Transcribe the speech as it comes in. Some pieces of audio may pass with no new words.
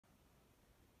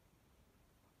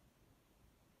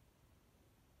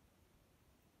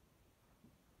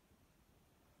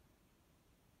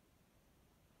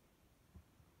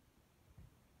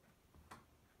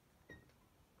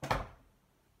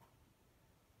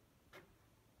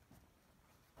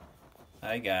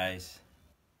Hi guys.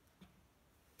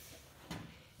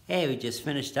 Hey, we just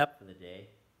finished up for the day.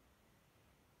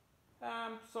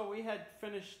 So we had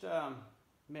finished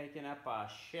making up our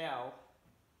shell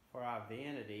for our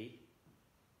vanity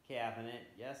cabinet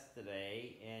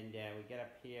yesterday, and we got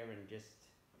up here and just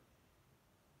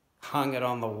hung it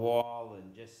on the wall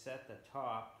and just set the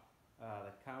top,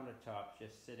 the countertop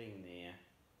just sitting there.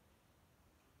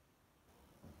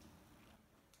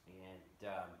 And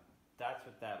that's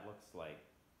what that looks like.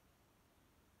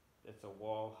 It's a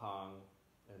wall hung,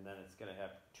 and then it's going to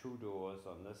have two doors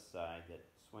on this side that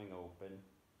swing open,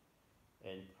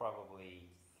 and probably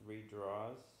 3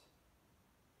 drawers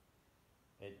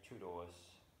and 2 doors.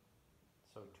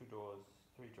 So 2 doors,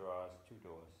 3 drawers, 2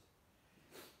 doors.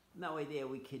 That way there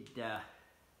we could get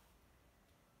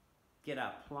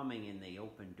our plumbing in the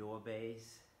open door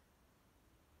bays.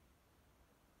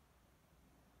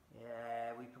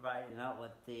 Yeah, we provided an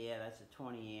outlet there. That's a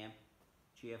 20 amp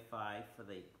GFI for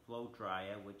the blow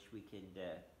dryer, which we could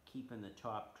keep in the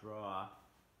top drawer.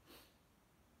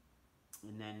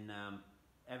 And then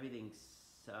everything's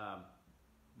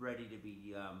ready to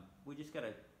be, we just got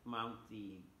to mount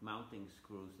the mounting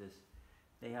screws.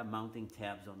 They have mounting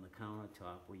tabs on the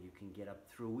countertop where you can get up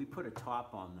through. We put a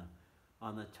top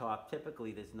on the top.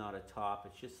 Typically there's not a top,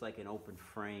 it's just like an open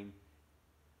frame.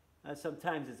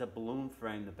 Sometimes it's a balloon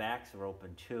frame, the backs are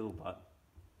open too, but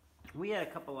we had a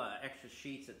couple of extra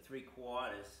sheets at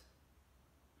 3/4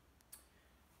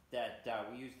 that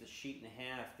we used a sheet and a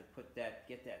half to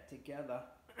get that together.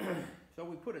 So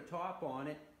we put a top on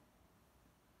it,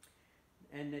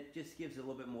 and it just gives it a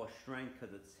little bit more strength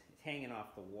because it's hanging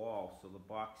off the wall, so the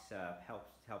box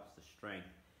helps the strength.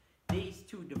 These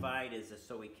 2 dividers are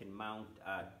so we can mount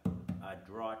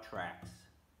draw tracks,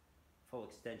 full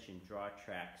extension draw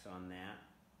tracks on that,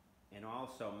 and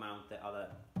also mount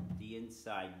the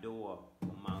inside door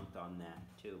will mount on that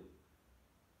too.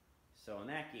 So, and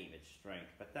that gave it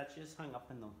strength, but that's just hung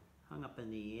up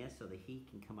in the air so the heat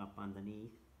can come up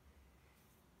underneath.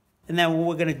 And then what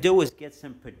we're going to do is get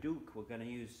some Padauk. We're going to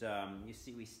use, you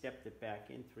see we stepped it back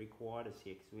in 3/4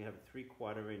 here because we have a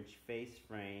 3/4 inch face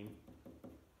frame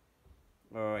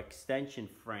or extension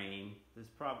frame.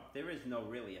 There is no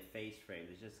really a face frame.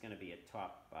 There's just going to be a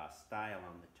top style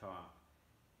on the top.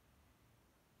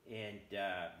 And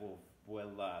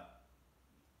we'll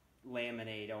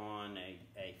laminate on a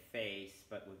face,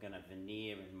 but we're going to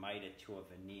veneer and mite it to a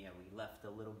veneer. We left a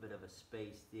little bit of a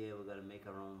space there. We're going to make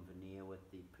our own veneer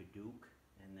with the Padauk,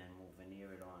 and then we'll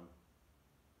veneer it on.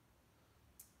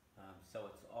 So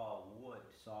it's all wood,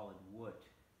 solid wood,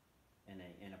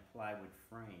 in a plywood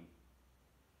frame.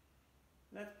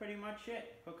 And that's pretty much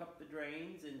it. Hook up the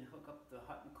drains and hook up the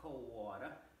hot and cold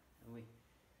water. And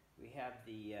we have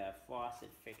the faucet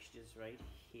fixtures right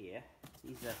here.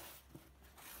 These are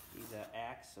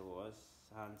Axors,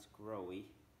 sounds growy.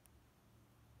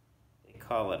 They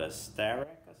call it a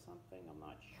Starek or something, I'm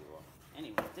not sure.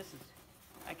 Anyway,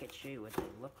 I could show you what they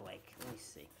look like. Let me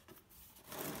see.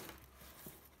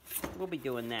 We'll be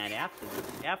doing that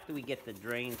after we get the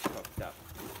drains hooked up.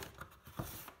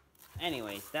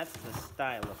 Anyways, that's the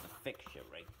style of the fixture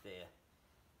right there.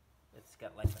 It's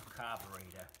got like a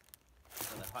carburetor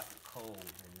for the hot and cold,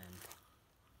 and then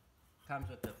comes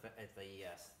with the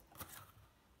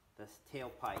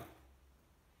tailpipe.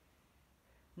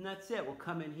 And that's it. We'll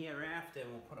come in here after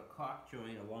and we'll put a caulk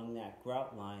joint along that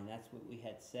grout line. That's what we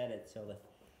had set it, so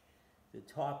the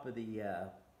top of the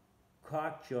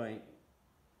caulk joint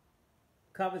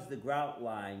covers the grout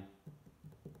line.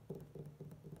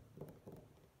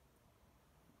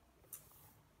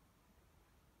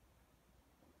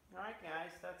 Alright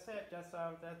guys, that's it. That's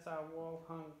our wall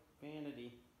hung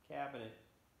vanity cabinet.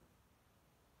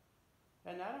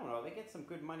 And I don't know, they get some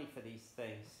good money for these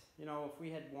things. You know, if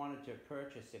we had wanted to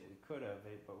purchase it, we could have,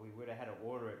 but we would have had to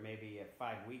order it maybe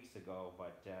 5 weeks ago,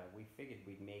 but we figured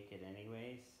we'd make it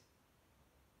anyways.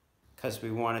 Because we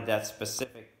wanted that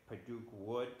specific Padauk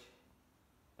wood.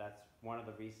 That's one of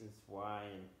the reasons why.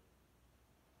 And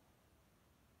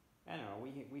I don't know,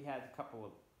 we had a couple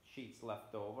of sheets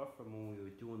left over from when we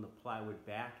were doing the plywood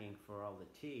backing for all the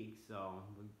teak, so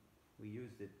we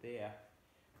used it there.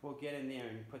 We'll get in there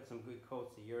and put some good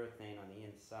coats of urethane on the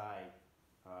inside,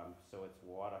 so it's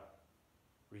water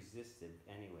resistant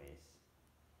anyways.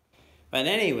 But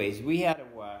anyways, we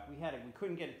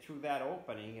couldn't get it through that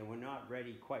opening, and we're not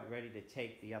quite ready to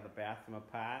take the other bathroom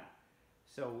apart.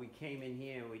 So we came in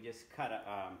here and we just cut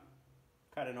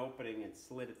an opening and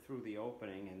slid it through the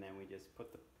opening, and then we just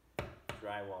put the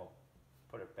drywall,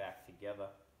 put it back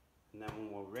together. And then when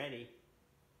we're ready,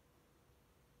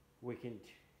 we can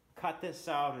cut this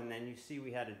out, and then you see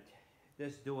we had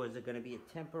This door is going to be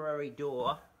a temporary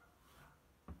door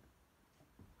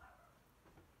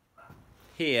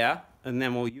here, and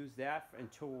then we'll use that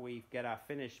until we get our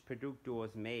finished Padauk doors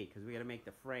made, because we got to make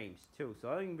the frames too. So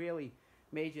the only really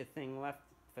major thing left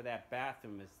for that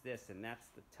bathroom is this, and that's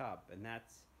the tub, and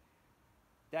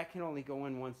that can only go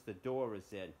in once the door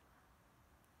is in.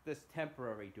 This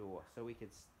temporary door, so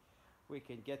we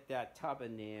can get that tub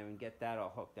in there and get that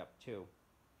all hooked up too.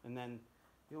 And then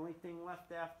the only thing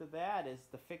left after that is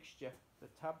the fixture, the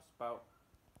tub spout.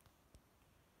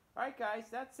 All right, guys,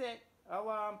 that's it.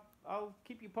 I'll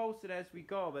keep you posted as we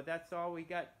go, but that's all we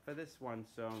got for this one.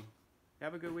 So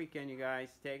have a good weekend, you guys.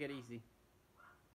 Take it easy.